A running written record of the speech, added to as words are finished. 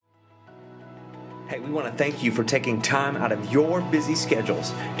Hey, we want to thank you for taking time out of your busy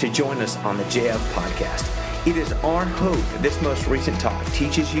schedules to join us on the JF Podcast. It is our hope that this most recent talk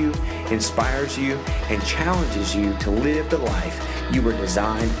teaches you, inspires you, and challenges you to live the life you were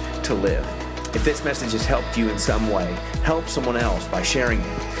designed to live. If this message has helped you in some way, help someone else by sharing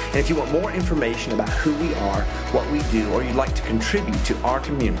it. And if you want more information about who we are, what we do, or you'd like to contribute to our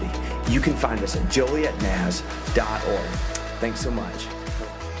community, you can find us at jolietnaz.org. Thanks so much.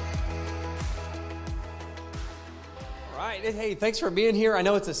 Hey, thanks for being here. I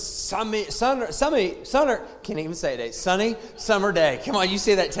know it's a sunny, can't even say it, sunny summer day. Come on, you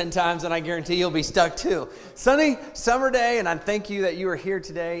say that 10 times and I guarantee you'll be stuck too. Sunny summer day, and I thank you that you are here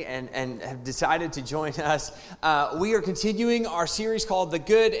today and have decided to join us. We are continuing our series called The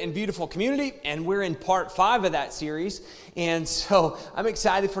Good and Beautiful Community, and we're in part 5 of that series. And so I'm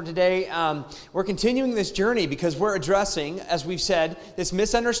excited for today. We're continuing this journey because we're addressing, as we've said, this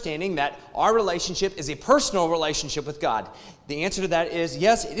misunderstanding that our relationship is a personal relationship with God. The answer to that is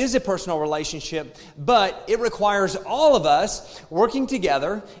yes, it is a personal relationship, but it requires all of us working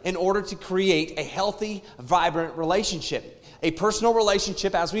together in order to create a healthy, vibrant relationship. A personal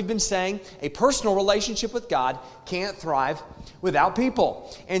relationship, as we've been saying, a personal relationship with God can't thrive without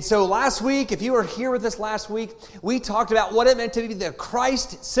people. And so last week, if you were here with us last week, we talked about what it meant to be the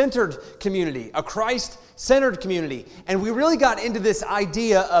Christ-centered community, a Christ-centered community. And we really got into this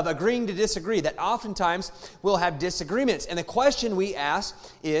idea of agreeing to disagree, that oftentimes we'll have disagreements. And the question we ask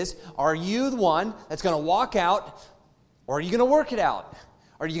is, are you the one that's going to walk out, or are you going to work it out?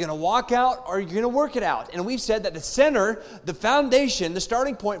 Are you going to walk out, or are you going to work it out? And we've said that the center, the foundation, the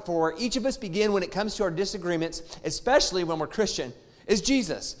starting point for where each of us begin when it comes to our disagreements, especially when we're Christian, is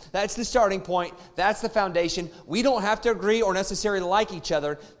Jesus. That's the starting point. That's the foundation. We don't have to agree or necessarily like each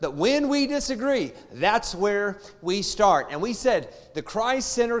other, but when we disagree, that's where we start. And we said the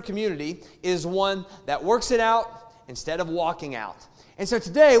Christ-centered community is one that works it out instead of walking out. And so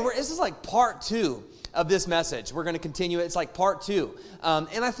today, this is like part 2 of this message. We're going to continue it. It's like part 2.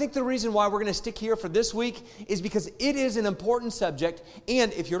 And I think the reason why we're going to stick here for this week is because it is an important subject.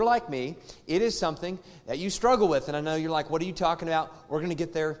 And if you're like me, it is something that you struggle with. And I know you're like, what are you talking about? We're going to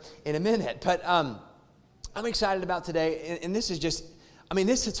get there in a minute. But I'm excited about today. And this is just,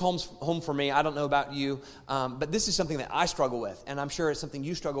 this hits home for me. I don't know about you, but this is something that I struggle with. And I'm sure it's something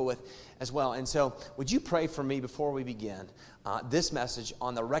you struggle with as well. And so would you pray for me before we begin this message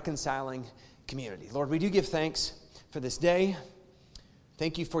on the reconciling community? Lord, we do give thanks for this day.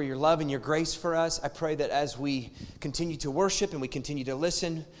 Thank you for your love and your grace for us. I pray that as we continue to worship and we continue to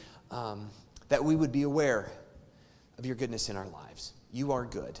listen, that we would be aware of your goodness in our lives. You are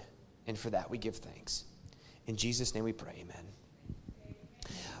good, and for that we give thanks. In Jesus' name we pray, amen.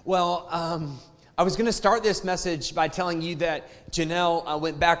 Well, I was going to start this message by telling you that Janelle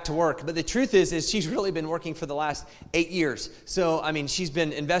went back to work, but the truth is she's really been working for the last 8 years. So, she's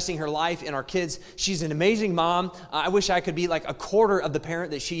been investing her life in our kids. She's an amazing mom. I wish I could be like a quarter of the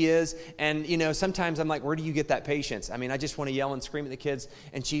parent that she is. And, sometimes I'm like, where do you get that patience? I just want to yell and scream at the kids,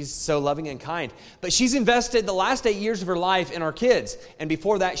 and she's so loving and kind. But she's invested the last 8 years of her life in our kids. And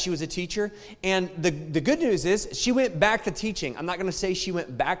before that, she was a teacher. And the good news is she went back to teaching. I'm not going to say she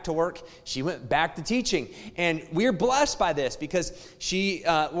went back to work. She went back to teaching. And we're blessed by this because she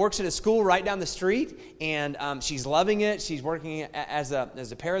works at a school right down the street, and she's loving it. She's working as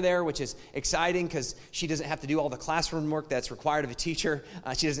a para there, which is exciting because she doesn't have to do all the classroom work that's required of a teacher.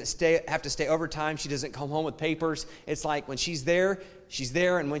 She doesn't have to stay overtime. She doesn't come home with papers. It's like when she's there,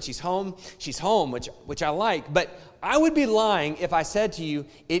 and when she's home, which I like. But I would be lying if I said to you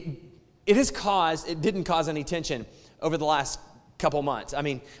it didn't cause any tension over the last couple months.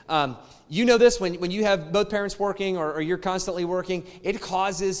 You know this, when you have both parents working or you're constantly working, it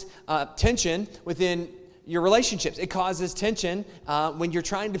causes tension within your relationships. It causes tension when you're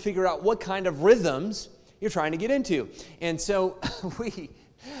trying to figure out what kind of rhythms you're trying to get into. And so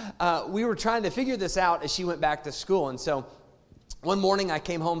we were trying to figure this out as she went back to school. And so one morning I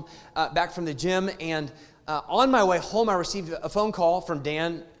came home back from the gym, and on my way home, I received a phone call from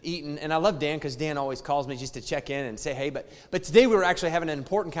Dan Eaton, and I love Dan because Dan always calls me just to check in and say hey. But today we were actually having an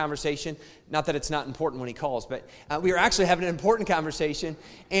important conversation. Not that it's not important when he calls, but we were actually having an important conversation.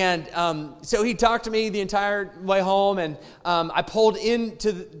 And so he talked to me the entire way home, and I pulled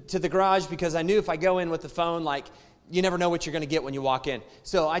into the garage because I knew if I go in with the phone, you never know what you're going to get when you walk in.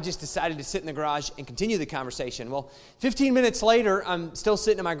 So I just decided to sit in the garage and continue the conversation. Well, 15 minutes later, I'm still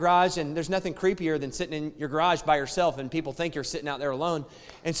sitting in my garage, and there's nothing creepier than sitting in your garage by yourself and people think you're sitting out there alone.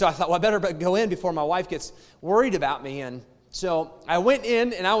 And so I thought, well, I better go in before my wife gets worried about me. And So I went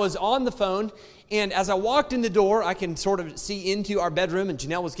in and I was on the phone, and as I walked in the door, I can sort of see into our bedroom, and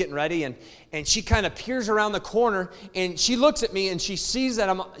Janelle was getting ready, and she kind of peers around the corner, and she looks at me, and she sees that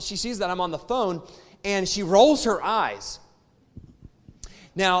I'm on the phone, and she rolls her eyes.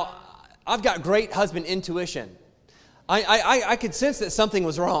 Now, I've got great husband intuition. I could sense that something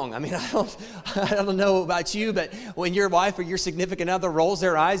was wrong. I mean, I don't know about you, but when your wife or your significant other rolls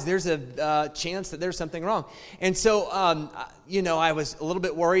their eyes, there's a chance that there's something wrong. And so, I was a little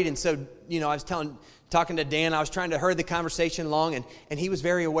bit worried. And so, I was talking to Dan. I was trying to hurry the conversation along, and he was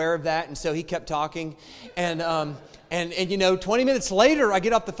very aware of that. And so he kept talking. And 20 minutes later, I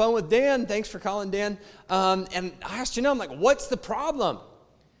get off the phone with Dan. Thanks for calling, Dan. And I asked Janelle, I'm like, what's the problem?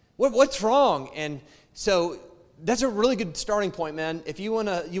 What's wrong? And so that's a really good starting point, man. If you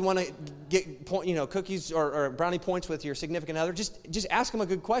wanna get cookies or brownie points with your significant other, just ask them a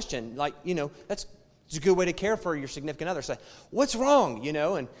good question. Like, that's a good way to care for your significant other. Say, what's wrong?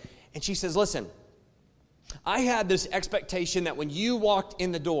 And she says, listen, I had this expectation that when you walked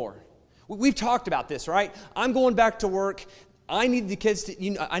in the door, we've talked about this, right? I'm going back to work. I need the kids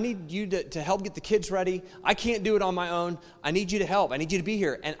I need you to help get the kids ready. I can't do it on my own. I need you to help. I need you to be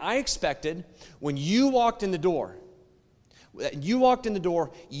here. And I expected when you walked in the door, you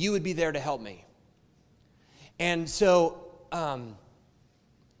would be there to help me. And so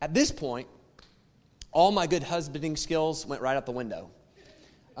at this point, all my good husbanding skills went right out the window.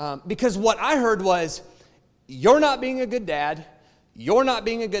 Because what I heard was, you're not being a good dad, you're not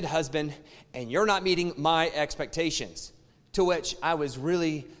being a good husband, and you're not meeting my expectations. To which I was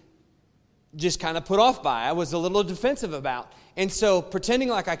really just kind of put off by. I was a little defensive about. And so pretending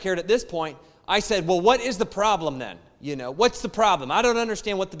like I cared at this point, I said, well, what is the problem then? What's the problem? I don't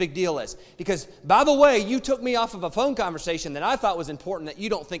understand what the big deal is. Because, by the way, you took me off of a phone conversation that I thought was important that you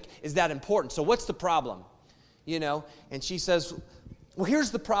don't think is that important. So what's the problem? And she says, well,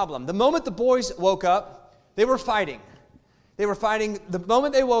 here's the problem. The moment the boys woke up, they were fighting. They were fighting. The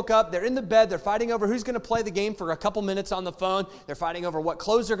moment they woke up, they're in the bed. They're fighting over who's going to play the game for a couple minutes on the phone. They're fighting over what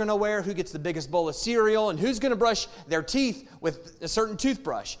clothes they're going to wear, who gets the biggest bowl of cereal, and who's going to brush their teeth with a certain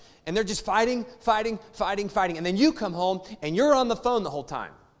toothbrush. And they're just fighting. And then you come home, and you're on the phone the whole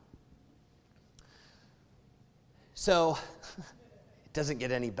time. So it doesn't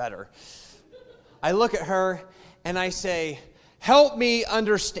get any better. I look at her, and I say, help me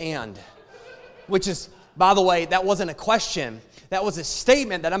understand, which is, by the way, that wasn't a question. That was a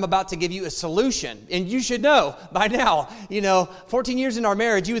statement that I'm about to give you a solution. And you should know by now, 14 years in our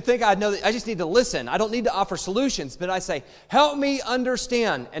marriage, you would think I'd know that I just need to listen. I don't need to offer solutions. But I say, help me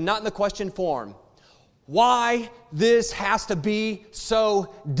understand, and not in the question form, why this has to be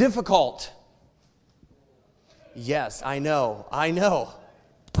so difficult. Yes, I know. I know.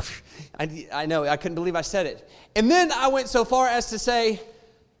 I couldn't believe I said it. And then I went so far as to say,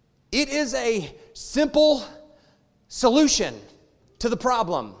 it is a simple solution to the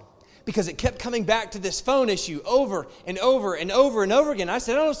problem, because it kept coming back to this phone issue over and over and over and over again. I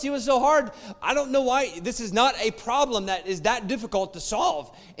said, I don't see what's so hard. I don't know why. This is not a problem that is that difficult to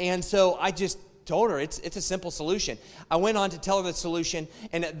solve. And so I just told her it's a simple solution. I went on to tell her the solution,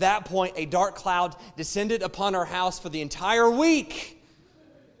 and at that point, a dark cloud descended upon our house for the entire week.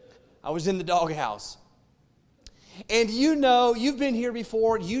 I was in the doghouse. And you've been here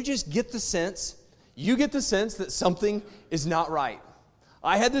before, you just get the sense that something is not right.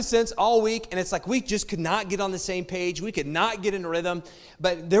 I had this sense all week, and it's like we just could not get on the same page. We could not get in rhythm.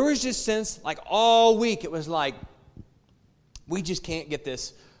 But there was just sense, like all week, it was like, we just can't get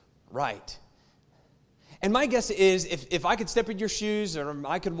this right. And my guess is, if I could step in your shoes, or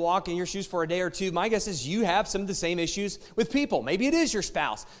I could walk in your shoes for a day or two, my guess is you have some of the same issues with people. Maybe it is your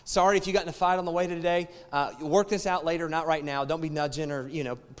spouse. Sorry if you got in a fight on the way to today. Work this out later, not right now. Don't be nudging or,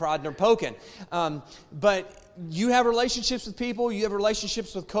 prodding or poking. But you have relationships with people. You have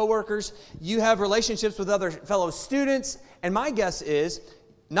relationships with coworkers. You have relationships with other fellow students. And my guess is,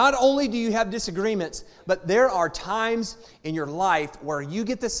 not only do you have disagreements, but there are times in your life where you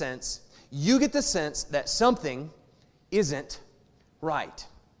get the sense that something isn't right.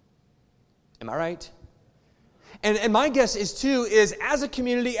 Am I right? And my guess is too, is as a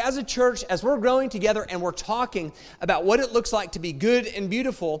community, as a church, as we're growing together and we're talking about what it looks like to be good and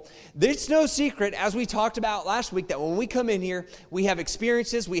beautiful, it's no secret, as we talked about last week, that when we come in here, we have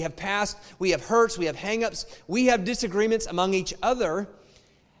experiences, we have past, we have hurts, we have hang-ups, we have disagreements among each other,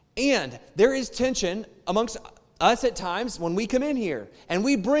 and there is tension amongst us at times when we come in here, and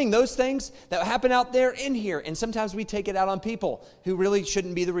we bring those things that happen out there in here, and sometimes we take it out on people who really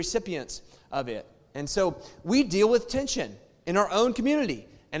shouldn't be the recipients of it. And so we deal with tension in our own community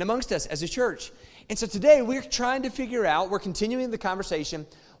and amongst us as a church. And so today we're trying to figure out, we're continuing the conversation,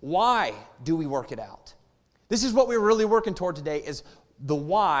 why do we work it out? This is what we're really working toward today, is the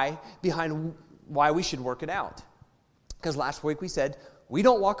why behind why we should work it out. Because last week we said, we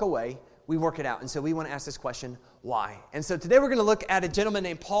don't walk away, we work it out. And so we want to ask this question, why? And so today we're going to look at a gentleman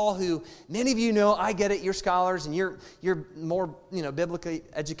named Paul, who many of you know. I get it, you're scholars and you're more biblically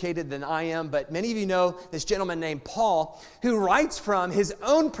educated than I am, but many of you know this gentleman named Paul, who writes from his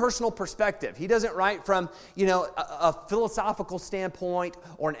own personal perspective. He doesn't write from a philosophical standpoint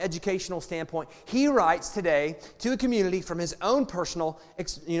or an educational standpoint. He writes today to a community from his own personal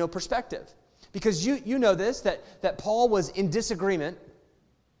perspective. Because you know this, that Paul was in disagreement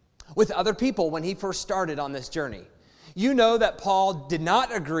with other people when he first started on this journey. You know that Paul did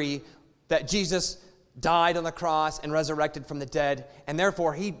not agree that Jesus died on the cross and resurrected from the dead, and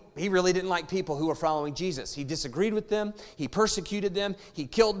therefore he really didn't like people who were following Jesus. He disagreed with them, he persecuted them, he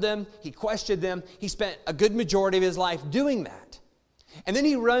killed them, he questioned them. He spent a good majority of his life doing that. And then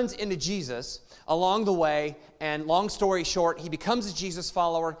he runs into Jesus along the way, and long story short, he becomes a Jesus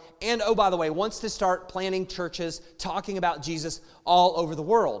follower, and oh, by the way, wants to start planting churches, talking about Jesus all over the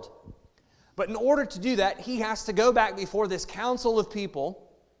world. But in order to do that, he has to go back before this council of people,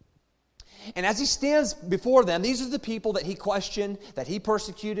 and as he stands before them, these are the people that he questioned, that he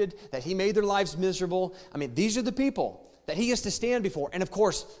persecuted, that he made their lives miserable. I mean, these are the people that he has to stand before. And of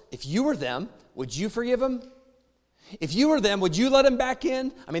course, if you were them, would you forgive them? If you were them, would you let him back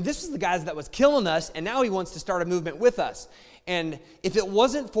in? I mean, this is the guys that was killing us, and now he wants to start a movement with us. And if it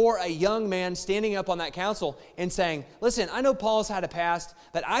wasn't for a young man standing up on that council and saying, listen, I know Paul's had a past,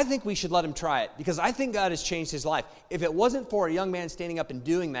 but I think we should let him try it because I think God has changed his life. If it wasn't for a young man standing up and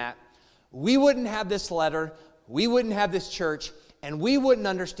doing that, we wouldn't have this letter, we wouldn't have this church, and we wouldn't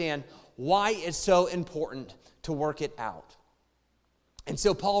understand why it's so important to work it out. And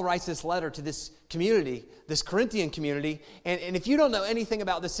so Paul writes this letter to this community, this Corinthian community. And if you don't know anything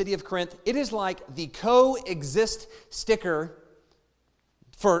about the city of Corinth, it is like the coexist sticker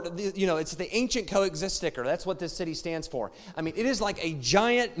for, it's the ancient coexist sticker. That's what this city stands for. I mean, it is like a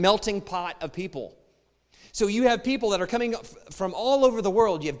giant melting pot of people. So you have people that are coming from all over the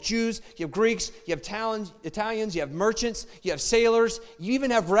world. You have Jews, you have Greeks, you have Italians, you have merchants, you have sailors, you even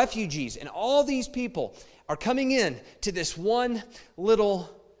have refugees. And all these people are coming in to this one little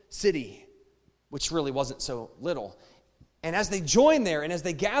city, which really wasn't so little. And as they join there and as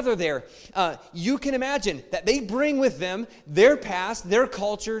they gather there, you can imagine that they bring with them their past, their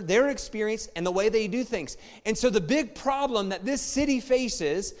culture, their experience, and the way they do things. And so the big problem that this city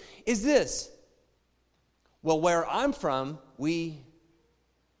faces is this. Well, where I'm from, we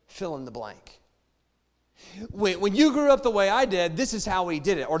fill in the blank. When you grew up the way I did, this is how we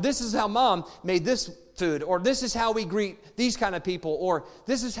did it. Or this is how mom made this food. Or this is how we greet these kind of people. Or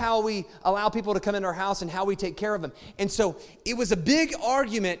this is how we allow people to come into our house and how we take care of them. And so it was a big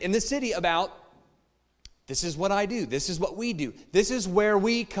argument in the city about, this is what I do. This is what we do. This is where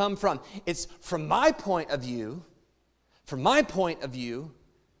we come from. It's from my point of view,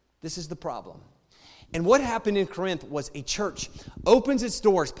 this is the problem. And what happened in Corinth was a church opens its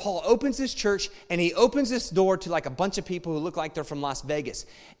doors. Paul opens this church, and he opens this door to like a bunch of people who look like they're from Las Vegas.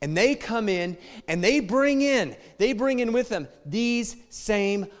 And they come in, and they bring in with them these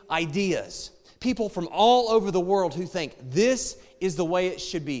same ideas. People from all over the world who think this is the way it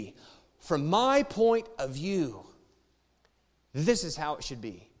should be. From my point of view, this is how it should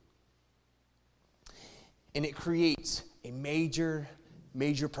be. And it creates a major,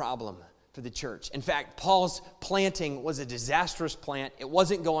 major problem for the church. In fact, Paul's planting was a disastrous plant. It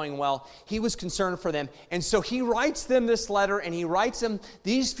wasn't going well. He was concerned for them. And so he writes them this letter, and he writes them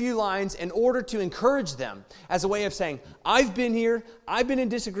these few lines in order to encourage them as a way of saying, I've been here, I've been in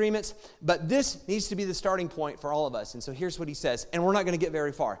disagreements, but this needs to be the starting point for all of us. And so here's what he says, and we're not going to get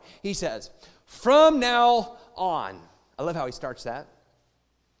very far. He says, from now on, I love how he starts that.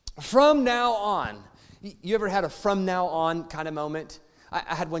 From now on. You ever had a from now on kind of moment?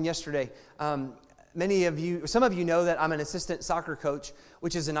 I had one yesterday. Some of you know that I'm an assistant soccer coach,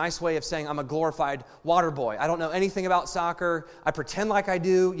 which is a nice way of saying I'm a glorified water boy. I don't know anything about soccer. I pretend like I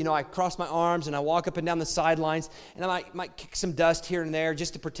do. I cross my arms and I walk up and down the sidelines, and I might kick some dust here and there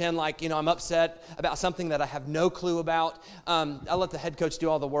just to pretend like, I'm upset about something that I have no clue about. I let the head coach do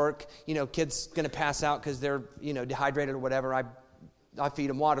all the work. Kid's going to pass out because they're, dehydrated or whatever. I feed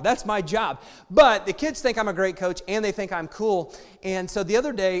them water. That's my job. But the kids think I'm a great coach, and they think I'm cool. And so the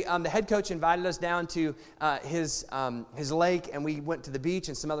other day, the head coach invited us down to his lake, and we went to the beach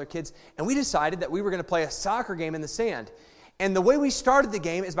and some other kids, and we decided that we were going to play a soccer game in the sand. And the way we started the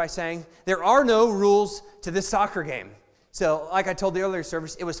game is by saying, there are no rules to this soccer game. So, like I told the earlier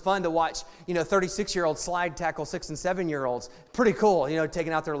service, it was fun to watch, 36-year-olds slide tackle 6- and 7-year-olds. Pretty cool,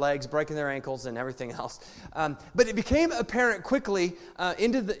 taking out their legs, breaking their ankles, and everything else. But it became apparent quickly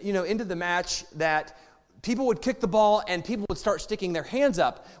into the match that people would kick the ball and people would start sticking their hands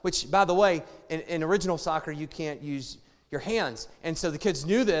up, which, by the way, in original soccer, you can't use your hands. And so the kids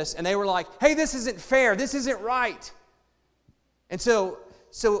knew this, and they were like, hey, this isn't fair. This isn't right. And so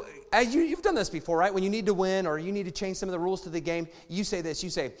as you've done this before, right? When you need to win or you need to change some of the rules to the game, you say this. You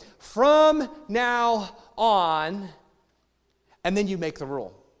say, from now on, and then you make the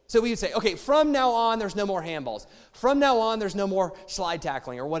rule. So we would say, okay, from now on, there's no more handballs. From now on, there's no more slide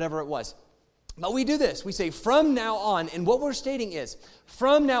tackling or whatever it was. But we do this. We say, from now on, and what we're stating is,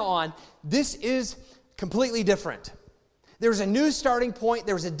 from now on, this is completely different. There's a new starting point.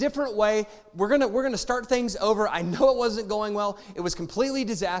 There's a different way. We're gonna start things over. I know it wasn't going well. It was completely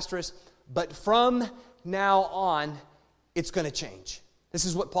disastrous. But from now on, it's going to change. This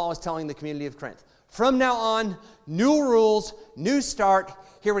is what Paul is telling the community of Corinth. From now on, new rules, new start.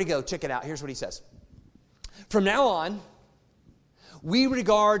 Here we go. Check it out. Here's what he says. From now on, we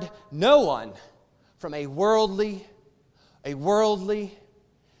regard no one from a worldly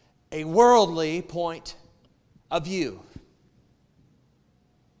point of view.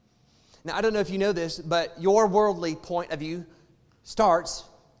 Now, I don't know if you know this, but your worldly point of view starts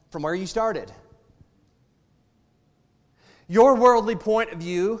from where you started. Your worldly point of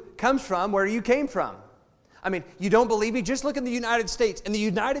view comes from where you came from. I mean, you don't believe me? Just look in the United States. In the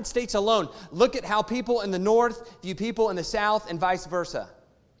United States alone, look at how people in the North view people in the South and vice versa.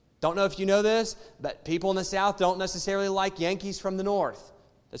 Don't know if you know this, but people in the South don't necessarily like Yankees from the North.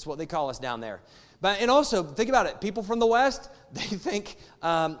 That's what they call us down there. And also, think about it. People from the West, they think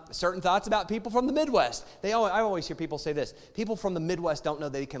certain thoughts about people from the Midwest. I always hear people say this. People from the Midwest don't know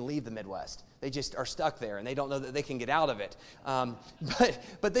they can leave the Midwest. They just are stuck there, and they don't know that they can get out of it.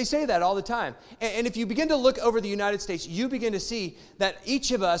 But they say that all the time. And if you begin to look over the United States, you begin to see that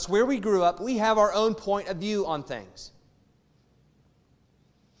each of us, where we grew up, we have our own point of view on things.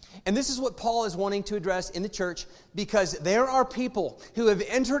 And this is what Paul is wanting to address in the church, because there are people who have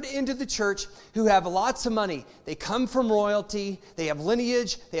entered into the church who have lots of money. They come from royalty, they have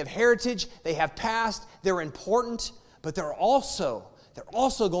lineage, they have heritage, they have past, they're important, but they're also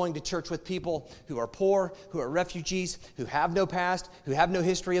going to church with people who are poor, who are refugees, who have no past, who have no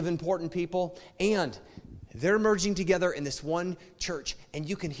history of important people, and they're merging together in this one church, and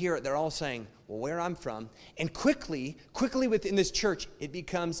you can hear it. They're all saying, well, where I'm from. And quickly within this church, it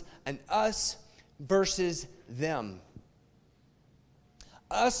becomes an us versus them.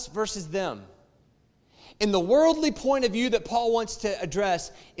 Us versus them. And the worldly point of view that Paul wants to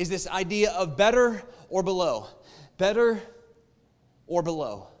address is this idea of better or below. Better or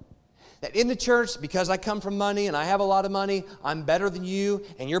below. That in the church, because I come from money and I have a lot of money, I'm better than you,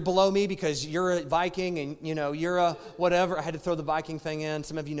 and you're below me because you're a Viking and, you're a whatever. I had to throw the Viking thing in.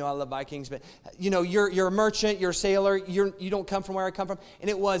 Some of you know I love Vikings, but, you're a merchant, you're a sailor, you don't come from where I come from. And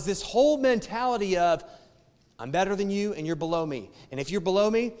it was this whole mentality of, I'm better than you and you're below me. And if you're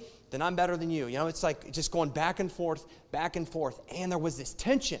below me, then I'm better than you. It's like just going back and forth. And there was this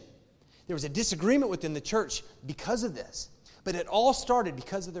tension. There was a disagreement within the church because of this. But it all started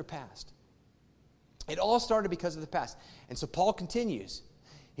because of their past. It all started because of the past. And so Paul continues.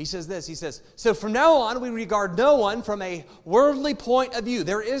 He says this. He says, so from now on, we regard no one from a worldly point of view.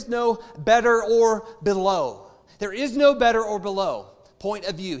 There is no better or below. There is no better or below point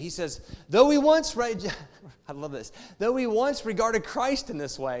of view. He says, though we once, I love this, though we once regarded Christ in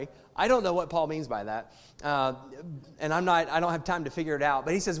this way, I don't know what Paul means by that. And I don't have time to figure it out.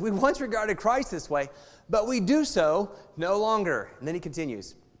 But he says, we once regarded Christ this way, but we do so no longer. And then he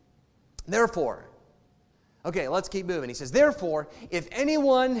continues, therefore, okay, let's keep moving. He says, therefore, if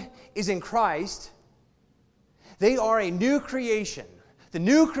anyone is in Christ, they are a new creation. The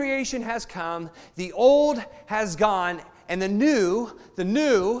new creation has come, the old has gone, and the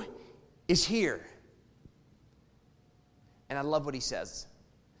new is here. And I love what he says.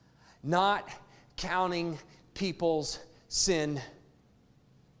 Not counting people's sin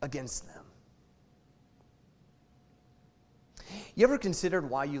against them. You ever considered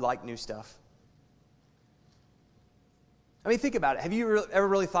why you like new stuff? I mean, think about it. Have you ever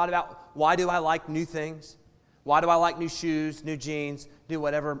really thought about why do I like new things? Why do I like new shoes, new jeans, new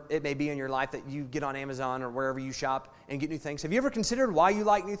whatever it may be in your life that you get on Amazon or wherever you shop and get new things? Have you ever considered why you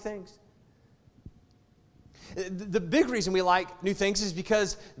like new things? The big reason we like new things is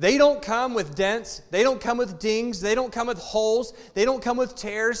because they don't come with dents, they don't come with dings, they don't come with holes, they don't come with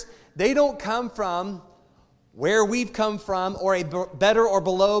tears, they don't come from where we've come from or a better or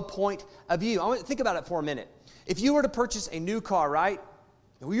below point of view. I want to think about it for a minute. If you were to purchase a new car, right?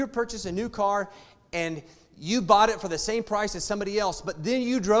 If you were to purchase a new car and you bought it for the same price as somebody else, but then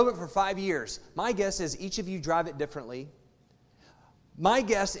you drove it for 5 years, my guess is each of you drive it differently. My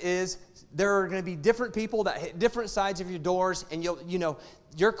guess is there are going to be different people that hit different sides of your doors, and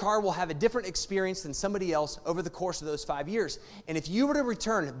your car will have a different experience than somebody else over the course of those 5 years. And if you were to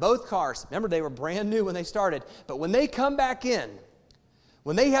return both cars, remember they were brand new when they started, but when they come back in,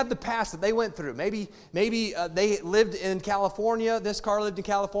 when they have the past that they went through, maybe they lived in California, this car lived in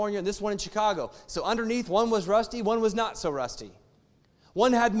California, and this one in Chicago. So underneath, one was rusty, one was not so rusty.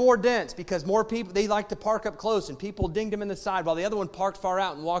 One had more dents because more people, they like to park up close and people dinged them in the side while the other one parked far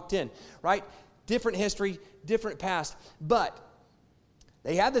out and walked in, right? Different history, different past. But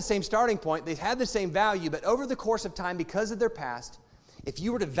they had the same starting point, they had the same value, but over the course of time, because of their past, if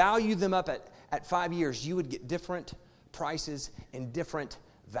you were to value them up at 5 years, you would get different prices and different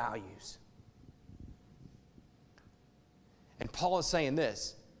values. And Paul is saying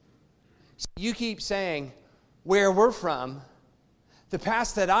this. You keep saying where we're from, the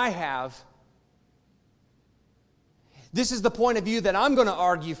past that I have, this is the point of view that I'm going to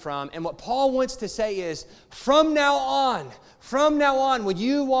argue from. And what Paul wants to say is, from now on, when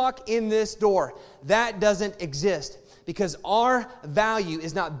you walk in this door, that doesn't exist. Because our value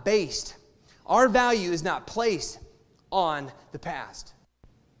is not based, our value is not placed on the past.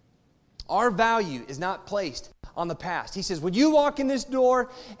 Our value is not placed on the past. He says, when you walk in this door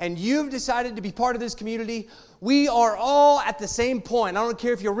and you've decided to be part of this community, we are all at the same point. I don't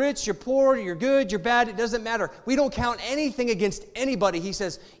care if you're rich, you're poor, you're good, you're bad, it doesn't matter. We don't count anything against anybody. He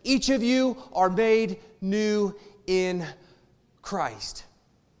says, each of you are made new in Christ.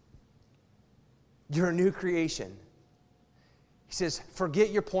 You're a new creation. He says,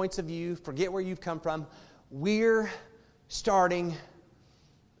 forget your points of view, forget where you've come from. We're starting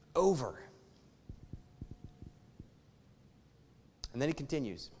over. And then he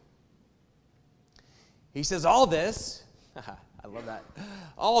continues. He says, all this, I love that,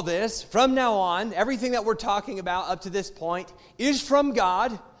 all this, from now on, everything that we're talking about up to this point is from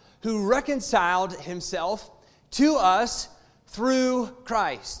God, who reconciled himself to us through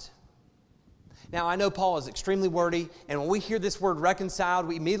Christ. Now, I know Paul is extremely wordy, and when we hear this word reconciled,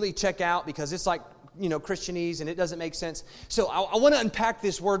 we immediately check out because it's like, Christianese, and it doesn't make sense. So I want to unpack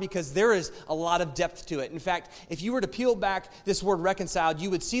this word because there is a lot of depth to it. In fact, if you were to peel back this word reconciled, you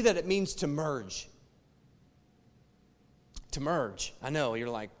would see that it means to merge. To merge. I know, you're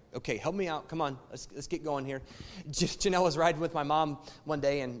like, okay, help me out. Come on, let's get going here. Janelle was riding with my mom one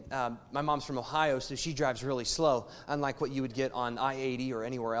day, and my mom's from Ohio, so she drives really slow, unlike what you would get on I-80 or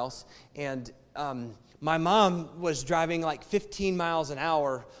anywhere else. And my mom was driving like 15 miles an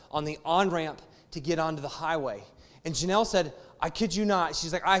hour on the on-ramp to get onto the highway. And Janelle said, I kid you not,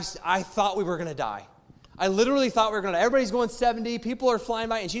 she's like, I thought we were going to die. I literally thought we were going to die. Everybody's going 70, people are flying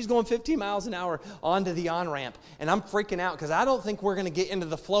by, and she's going 15 miles an hour onto the on-ramp. And I'm freaking out because I don't think we're going to get into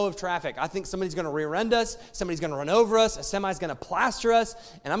the flow of traffic. I think somebody's going to rear end us, somebody's going to run over us, a semi's going to plaster us,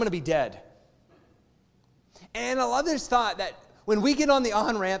 and I'm going to be dead. And I love this thought that when we get on the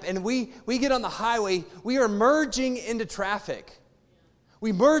on-ramp and we get on the highway, we are merging into traffic.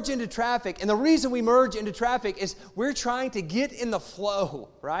 We merge into traffic, and the reason we merge into traffic is we're trying to get in the flow,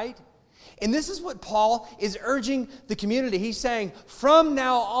 right? And this is what Paul is urging the community. He's saying, from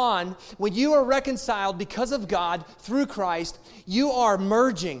now on, when you are reconciled because of God through Christ, you are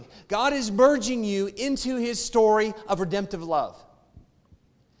merging. God is merging you into his story of redemptive love.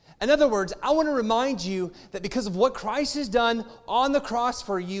 In other words, I want to remind you that because of what Christ has done on the cross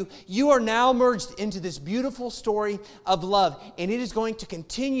for you, you are now merged into this beautiful story of love. And it is going to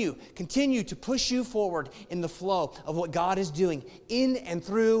continue to push you forward in the flow of what God is doing in and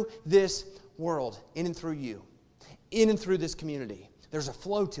through this world, in and through you, in and through this community. There's a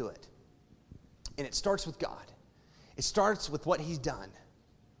flow to it. And it starts with God. It starts with what he's done.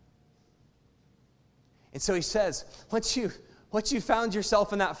 And so he says, once you found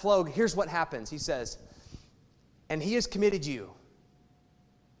yourself in that flow, here's what happens. He says, and he has committed you.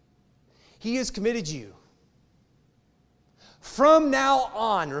 He has committed you. From now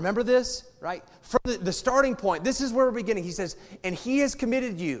on, remember this, right? From the starting point, this is where we're beginning. He says, and he has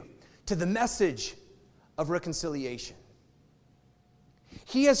committed you to the message of reconciliation.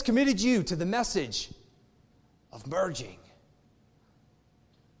 He has committed you to the message of merging.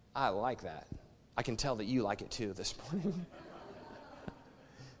 I like that. I can tell that you like it too this morning.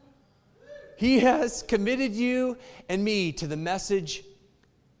 He has committed you and me to the message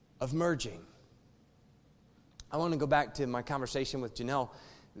of merging. I want to go back to my conversation with Janelle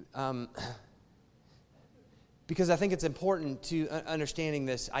because I think it's important to understanding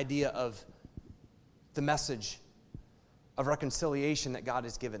this idea of the message of reconciliation that God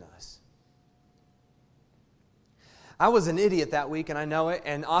has given us. I was an idiot that week, and I know it,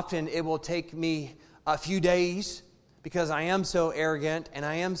 and often it will take me a few days because I am so arrogant and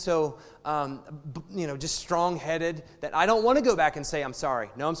I am so, just strong-headed that I don't want to go back and say, I'm sorry.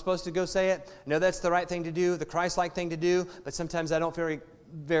 No, I'm supposed to go say it. I know that's the right thing to do, the Christ-like thing to do, but sometimes I don't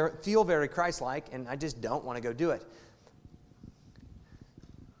feel very Christ-like, and I just don't want to go do it.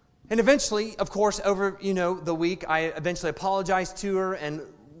 And eventually, of course, over, the week, I eventually apologized to her, and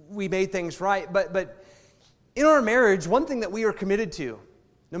we made things right. But in our marriage, one thing that we are committed to,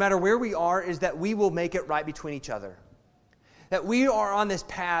 no matter where we are, is that we will make it right between each other. That we are on this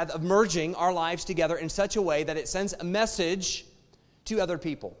path of merging our lives together in such a way that it sends a message to other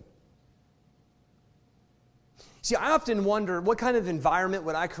people. See, I often wonder what kind of environment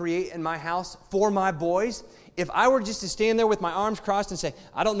would I create in my house for my boys if I were just to stand there with my arms crossed and say,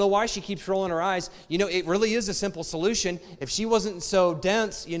 I don't know why she keeps rolling her eyes. It really is a simple solution. If she wasn't so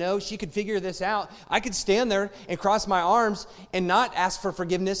dense, she could figure this out. I could stand there and cross my arms and not ask for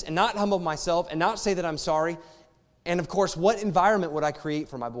forgiveness and not humble myself and not say that I'm sorry. And of course, what environment would I create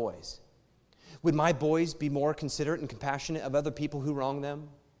for my boys? Would my boys be more considerate and compassionate of other people who wrong them?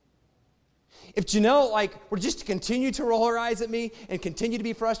 If Janelle, were just to continue to roll her eyes at me and continue to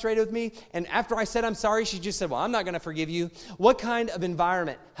be frustrated with me, and after I said I'm sorry, she just said, well, I'm not going to forgive you. What kind of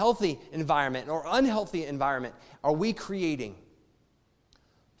environment, healthy environment or unhealthy environment, are we creating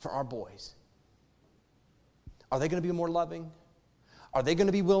for our boys? Are they going to be more loving? Are they going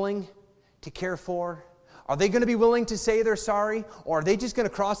to be willing to care for? Are they going to be willing to say they're sorry? Or are they just going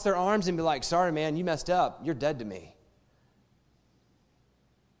to cross their arms and be like, sorry, man, you messed up. You're dead to me.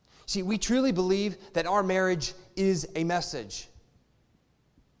 See, we truly believe that our marriage is a message.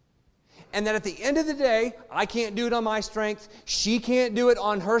 And that at the end of the day, I can't do it on my strength. She can't do it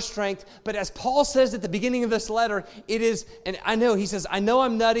on her strength. But as Paul says at the beginning of this letter, it is, and he says, I know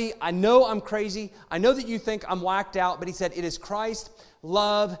I'm nutty. I know I'm crazy. I know that you think I'm whacked out. But he said, it is Christ's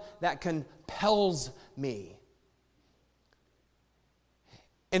love that compels me.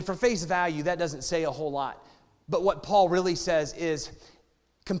 And for face value, that doesn't say a whole lot. But what Paul really says is,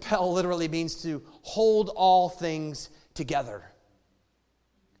 compel literally means to hold all things together.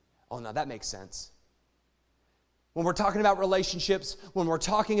 Oh, now that makes sense. When we're talking about relationships, when we're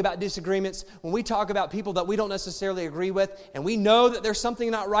talking about disagreements, when we talk about people that we don't necessarily agree with, and we know that there's something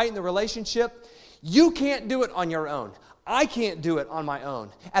not right in the relationship, you can't do it on your own. I can't do it on my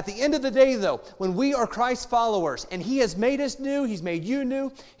own. At the end of the day, though, when we are Christ followers and He has made us new, He's made you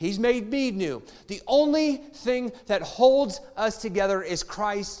new, He's made me new, the only thing that holds us together is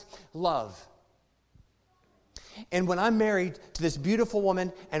Christ's love. And when I'm married to this beautiful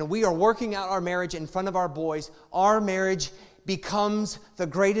woman and we are working out our marriage in front of our boys, our marriage becomes the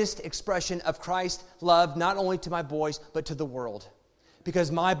greatest expression of Christ's love, not only to my boys, but to the world.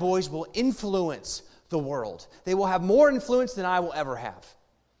 Because my boys will influence the world. They will have more influence than I will ever have.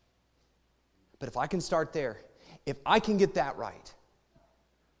 But if I can start there, if I can get that right,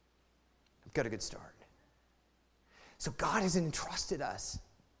 I've got a good start. So God has entrusted us.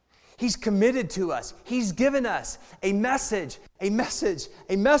 He's committed to us. He's given us a message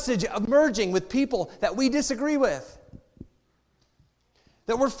of merging with people that we disagree with,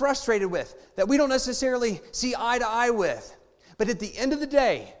 that we're frustrated with, that we don't necessarily see eye to eye with. But at the end of the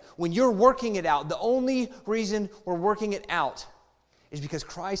day, when you're working it out, the only reason we're working it out is because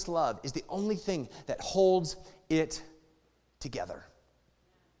Christ's love is the only thing that holds it together.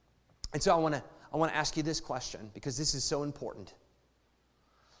 And so I want to ask you this question, because this is so important.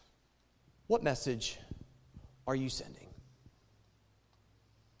 What message are you sending?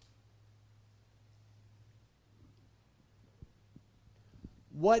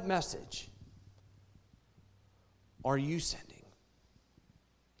 What message are you sending?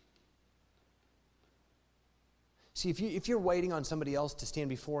 See, if you're waiting on somebody else to stand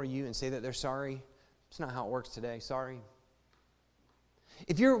before you and say that they're sorry, it's not how it works today. Sorry.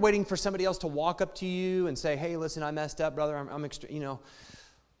 If you're waiting for somebody else to walk up to you and say, "Hey, listen, I messed up, brother. I'm extra," if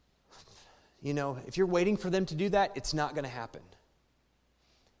you're waiting for them to do that, it's not going to happen.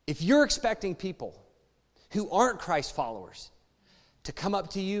 If you're expecting people who aren't Christ followers to come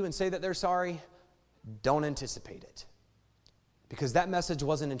up to you and say that they're sorry, don't anticipate it. Because that message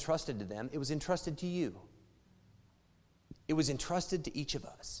wasn't entrusted to them, it was entrusted to you. It was entrusted to each of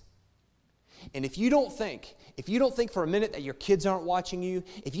us. And if you don't think for a minute that your kids aren't watching you,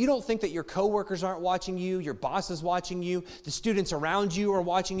 if you don't think that your coworkers aren't watching you, your boss is watching you, the students around you are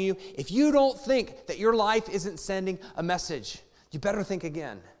watching you, if you don't think that your life isn't sending a message, you better think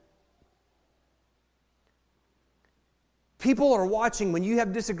again. People are watching when you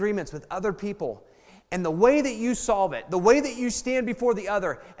have disagreements with other people, And the way that you solve it, the way that you stand before the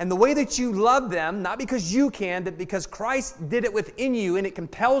other, and the way that you love them, not because you can, but because Christ did it within you and it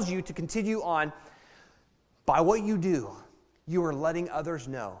compels you to continue on, by what you do, you are letting others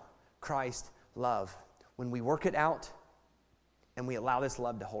know Christ's love. When we work it out and we allow this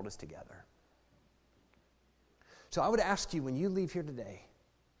love to hold us together. So I would ask you, when you leave here today,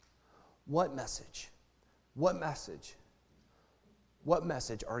 what message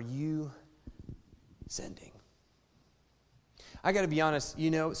are you sending? I got to be honest,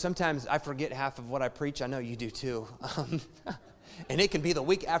 sometimes I forget half of what I preach. I know you do too. And it can be the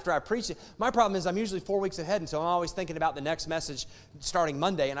week after I preach it. My problem is I'm usually 4 weeks ahead, and so I'm always thinking about the next message starting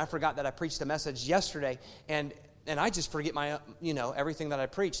Monday, and I forgot that I preached a message yesterday, and I just forget my, everything that I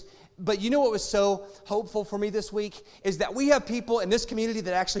preached. But you know what was so hopeful for me this week is that we have people in this community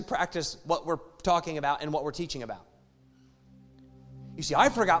that actually practice what we're talking about and what we're teaching about. You see, I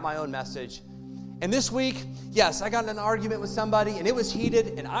forgot my own message. And this week, yes, I got in an argument with somebody, and it was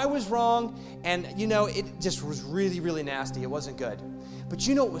heated, and I was wrong, and, it just was really, really nasty. It wasn't good. But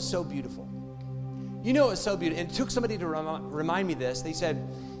it was so beautiful. It was so beautiful. And it took somebody to remind me this. They said,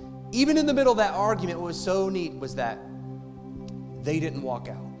 even in the middle of that argument, what was so neat was that they didn't walk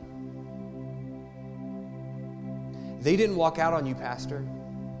out. They didn't walk out on you, Pastor.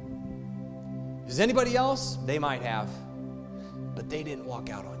 Does anybody else? They might have. But they didn't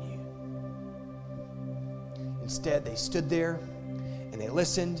walk out on you. Instead, they stood there and they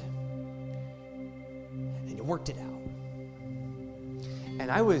listened and you worked it out.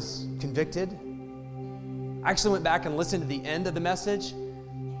 And I was convicted. I actually went back and listened to the end of the message.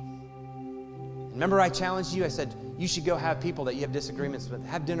 Remember, I challenged you. I said, you should go have people that you have disagreements with.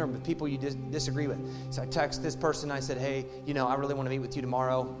 Have dinner with people you disagree with. So I texted this person. I said, hey, I really want to meet with you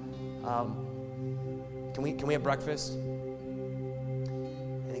tomorrow. Can we have breakfast?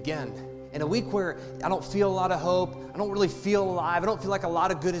 And again, in a week where I don't feel a lot of hope, I don't really feel alive, I don't feel like a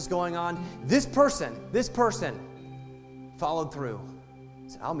lot of good is going on, this person followed through.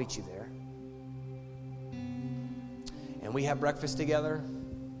 Said, I'll meet you there. And we had breakfast together.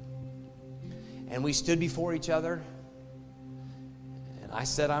 And we stood before each other. And I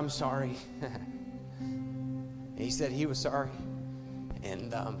said, I'm sorry. And he said he was sorry.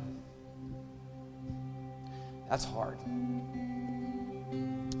 And that's hard.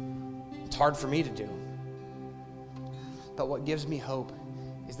 It's hard for me to do. But what gives me hope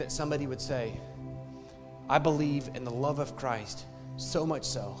is that somebody would say, I believe in the love of Christ so much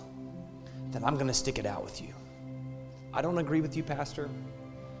so that I'm going to stick it out with you. I don't agree with you, Pastor.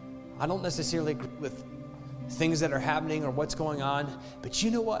 I don't necessarily agree with things that are happening or what's going on, but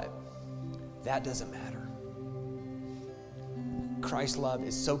you know what? That doesn't matter. Christ's love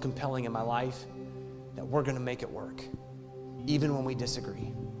is so compelling in my life that we're going to make it work, even when we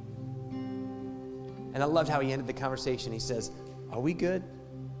disagree. And I loved how he ended the conversation. He says, are we good?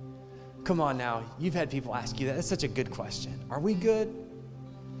 Come on now. You've had people ask you that. That's such a good question. Are we good?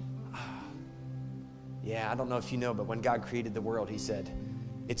 Yeah, I don't know if you know, but when God created the world, he said,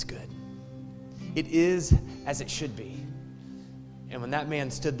 it's good. It is as it should be. And when that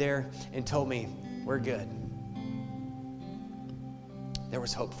man stood there and told me, we're good, there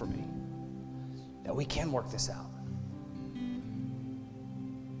was hope for me that we can work this out.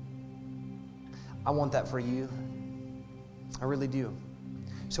 I want that for you. I really do.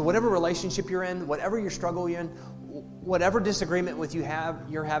 So whatever relationship you're in, whatever your struggle you're in, whatever disagreement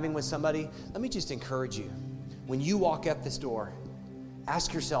you're having with somebody, let me just encourage you. When you walk out this door,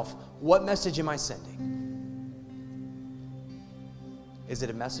 ask yourself, what message am I sending? Is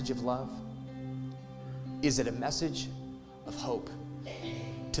it a message of love? Is it a message of hope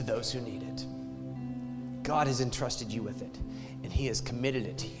to those who need it? God has entrusted you with it, and he has committed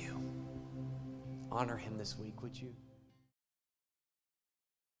it to you. Honor him this week, would you?